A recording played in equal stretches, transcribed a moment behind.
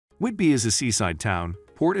Whitby is a seaside town,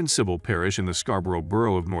 port and civil parish in the Scarborough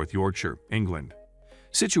Borough of North Yorkshire, England.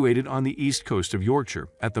 Situated on the east coast of Yorkshire,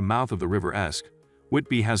 at the mouth of the River Esk,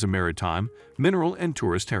 Whitby has a maritime, mineral and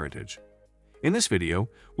tourist heritage. In this video,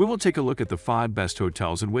 we will take a look at the 5 best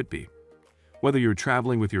hotels in Whitby. Whether you're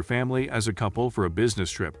traveling with your family as a couple for a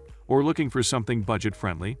business trip or looking for something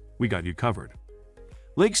budget-friendly, we got you covered.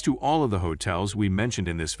 Links to all of the hotels we mentioned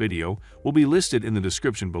in this video will be listed in the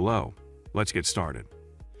description below. Let's get started.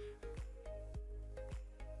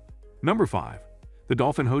 Number 5. The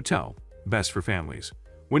Dolphin Hotel, best for families.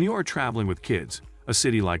 When you are traveling with kids, a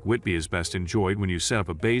city like Whitby is best enjoyed when you set up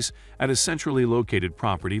a base at a centrally located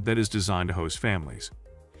property that is designed to host families.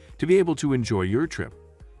 To be able to enjoy your trip,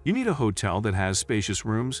 you need a hotel that has spacious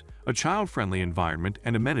rooms, a child-friendly environment,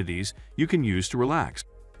 and amenities you can use to relax.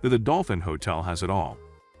 The Dolphin Hotel has it all.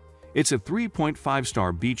 It's a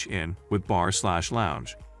 3.5-star beach inn with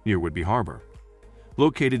bar/lounge near Whitby Harbor.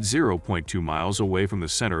 Located 0.2 miles away from the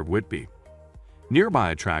center of Whitby.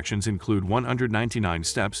 Nearby attractions include 199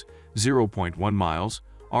 steps, 0.1 miles,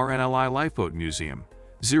 RNLI Lifeboat Museum,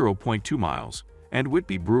 0.2 miles, and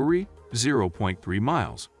Whitby Brewery, 0.3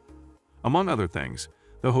 miles. Among other things,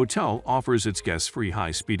 the hotel offers its guests free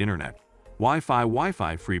high-speed internet,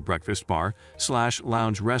 Wi-Fi free breakfast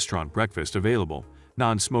bar/lounge restaurant breakfast available,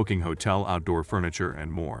 non-smoking hotel outdoor furniture,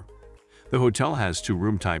 and more. The hotel has 2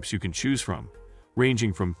 room types you can choose from,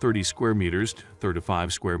 ranging from 30 square meters to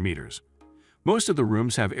 35 square meters. Most of the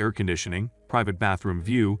rooms have air conditioning, private bathroom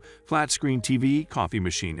view, flat-screen TV, coffee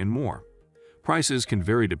machine, and more. Prices can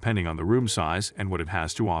vary depending on the room size and what it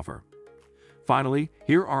has to offer. Finally,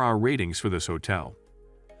 here are our ratings for this hotel.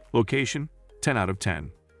 Location, 10 out of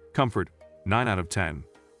 10. Comfort, 9 out of 10.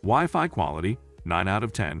 Wi-Fi quality, 9 out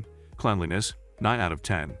of 10. Cleanliness, 9 out of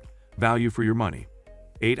 10. Value for your money,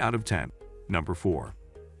 8 out of 10. Number 4.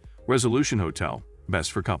 Resolution Hotel,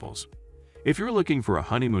 best for couples. If you're looking for a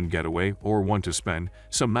honeymoon getaway or want to spend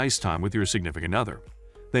some nice time with your significant other,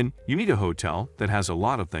 then you need a hotel that has a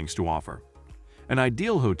lot of things to offer. An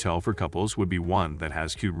ideal hotel for couples would be one that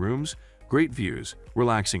has cute rooms, great views,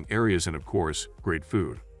 relaxing areas, and of course, great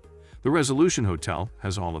food. The Resolution Hotel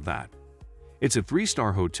has all of that. It's a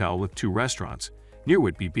 3-star hotel with 2 restaurants near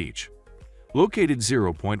Whitby Beach. Located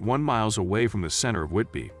 0.1 miles away from the center of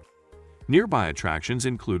Whitby. Nearby attractions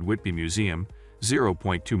include Whitby Museum,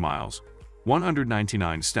 0.2 miles,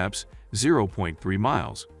 199 steps, 0.3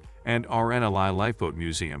 miles, and RNLI Lifeboat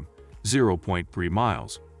Museum, 0.3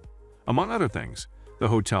 miles. Among other things, the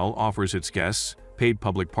hotel offers its guests paid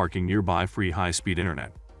public parking nearby, free high-speed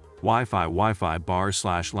internet, Wi-Fi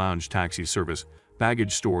bar/lounge taxi service,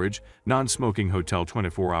 baggage storage, non-smoking hotel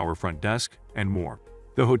 24-hour front desk, and more.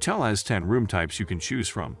 The hotel has 10 room types you can choose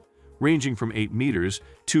from, ranging from 8 meters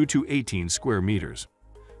to 18 square meters.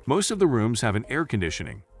 Most of the rooms have an air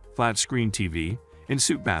conditioning, flat-screen TV,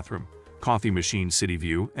 en-suite bathroom, coffee machine, city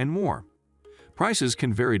view, and more. Prices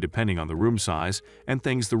can vary depending on the room size and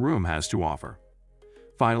things the room has to offer.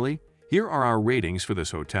 Finally, here are our ratings for this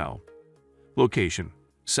hotel. Location,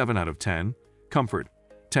 7 out of 10. Comfort,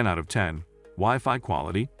 10 out of 10. Wi-Fi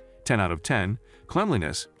quality, 10 out of 10.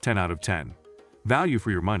 Cleanliness, 10 out of 10. Value for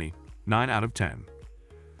your money, 9 out of 10.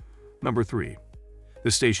 Number 3. The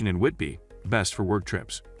Station in Whitby, best for work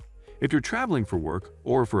trips. If you're traveling for work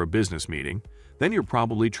or for a business meeting, then you're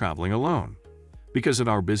probably traveling alone. Because of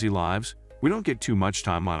our busy lives, we don't get too much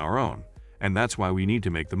time on our own, and that's why we need to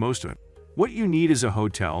make the most of it. What you need is a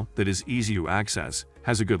hotel that is easy to access,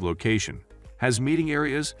 has a good location, has meeting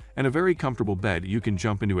areas, and a very comfortable bed you can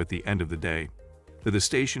jump into at the end of the day. The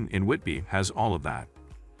Station in Whitby has all of that.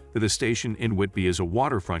 The Station in Whitby is a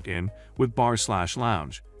waterfront inn with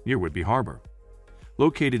bar/lounge near Whitby Harbor.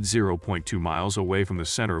 Located 0.2 miles away from the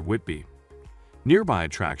center of Whitby. Nearby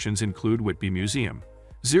attractions include Whitby Museum,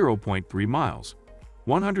 0.3 miles,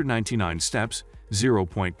 199 steps,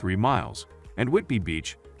 0.3 miles, and Whitby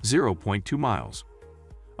Beach, 0.2 miles.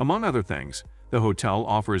 Among other things, the hotel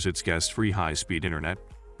offers its guests free high-speed internet,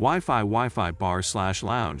 Wi-Fi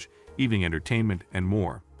bar/lounge, evening entertainment, and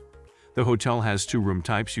more. The hotel has 2 room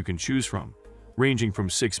types you can choose from, ranging from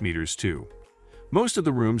 6 meters to. Most of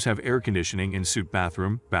the rooms have air conditioning, en-suite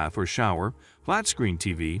bathroom, bath or shower, flat-screen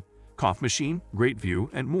TV, coffee machine, great view,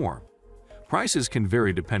 and more. Prices can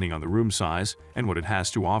vary depending on the room size and what it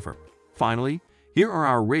has to offer. Finally, here are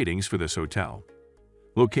our ratings for this hotel.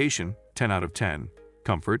 Location, 10 out of 10.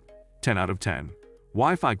 Comfort, 10 out of 10.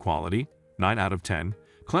 Wi-Fi quality, 9 out of 10.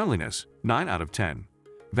 Cleanliness, 9 out of 10.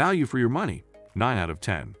 Value for your money, 9 out of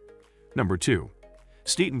 10. Number 2.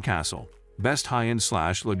 Sneaton Castle, best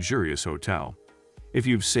high-end/luxurious hotel. If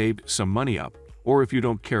you've saved some money up, or if you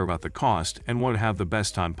don't care about the cost and want to have the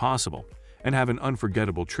best time possible, and have an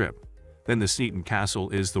unforgettable trip, then the Smeaton Castle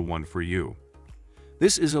is the one for you.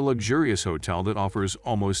 This is a luxurious hotel that offers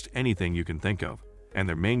almost anything you can think of, and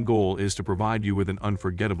their main goal is to provide you with an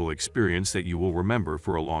unforgettable experience that you will remember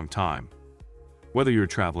for a long time. Whether you're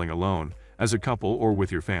traveling alone, as a couple, or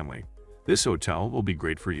with your family, this hotel will be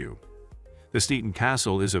great for you. The Smeaton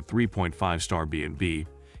Castle is a 3.5-star B&B,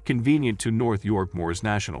 convenient to North York Moors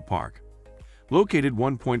National Park. Located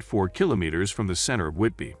 1.4 kilometers from the center of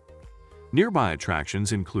Whitby. Nearby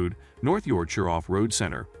attractions include North Yorkshire Off-Road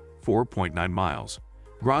Centre, 4.9 miles,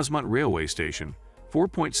 Grosmont Railway Station,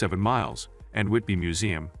 4.7 miles, and Whitby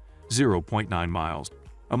Museum, 0.9 miles.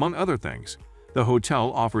 Among other things, the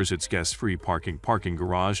hotel offers its guests free parking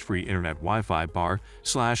garage, free internet, Wi-Fi,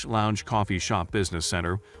 bar/lounge, coffee shop, business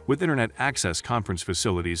center with internet access, conference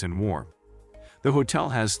facilities, and more. The hotel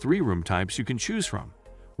has 3 room types you can choose from,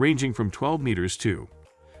 ranging from 12 meters to.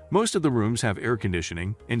 Most of the rooms have air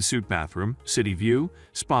conditioning, en-suite bathroom, city view,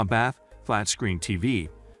 spa bath, flat-screen TV,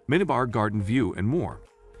 minibar, garden view, and more.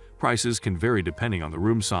 Prices can vary depending on the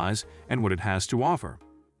room size and what it has to offer.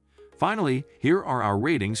 Finally, here are our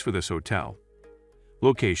ratings for this hotel.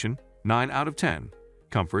 Location, 9 out of 10.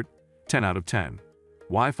 Comfort, 10 out of 10.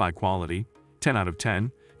 Wi-Fi quality, 10 out of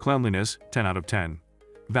 10. Cleanliness, 10 out of 10.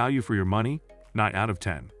 Value for your money, 9 out of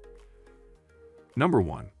 10. Number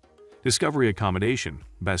 1. Discovery Accommodation,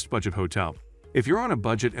 Best Budget Hotel. If you're on a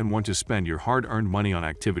budget and want to spend your hard-earned money on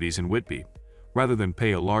activities in Whitby, rather than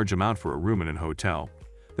pay a large amount for a room in a hotel,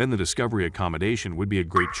 then the Discovery Accommodation would be a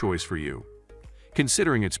great choice for you.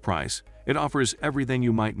 Considering its price, it offers everything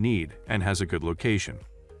you might need and has a good location.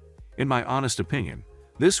 In my honest opinion,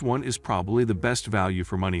 this one is probably the best value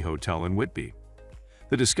for money hotel in Whitby.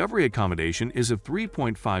 The Discovery Accommodation is a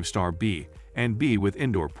 3.5-star B&B with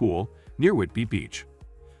indoor pool near Whitby Beach.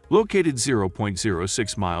 Located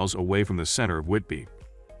 0.06 miles away from the center of Whitby.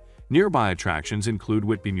 Nearby attractions include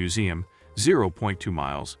Whitby Museum, 0.2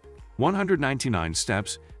 miles, 199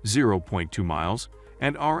 steps, 0.2 miles,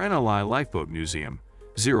 and RNLI Lifeboat Museum,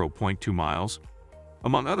 0.2 miles.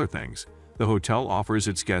 Among other things, the hotel offers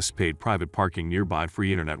its guests paid private parking nearby,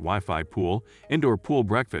 free internet, Wi-Fi, pool, indoor pool,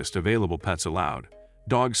 breakfast available, pets allowed,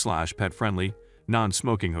 dog/pet friendly,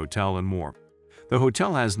 non-smoking hotel, and more. The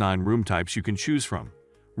hotel has 9 room types you can choose from,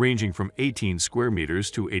 ranging from 18 square meters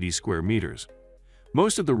to 80 square meters.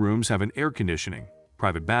 Most of the rooms have an air conditioning,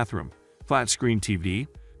 private bathroom, flat-screen TV,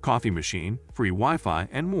 coffee machine, free Wi-Fi,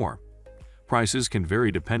 and more. Prices can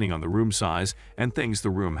vary depending on the room size and things the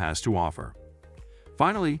room has to offer.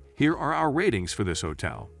 Finally, here are our ratings for this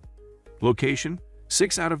hotel. Location,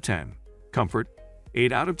 6 out of 10. Comfort,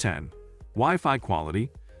 8 out of 10. Wi-Fi quality,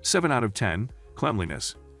 7 out of 10.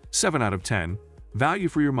 Cleanliness, 7 out of 10. Value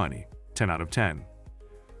for your money, 10 out of 10.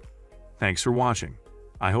 Thanks for watching.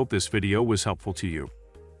 I hope this video was helpful to you.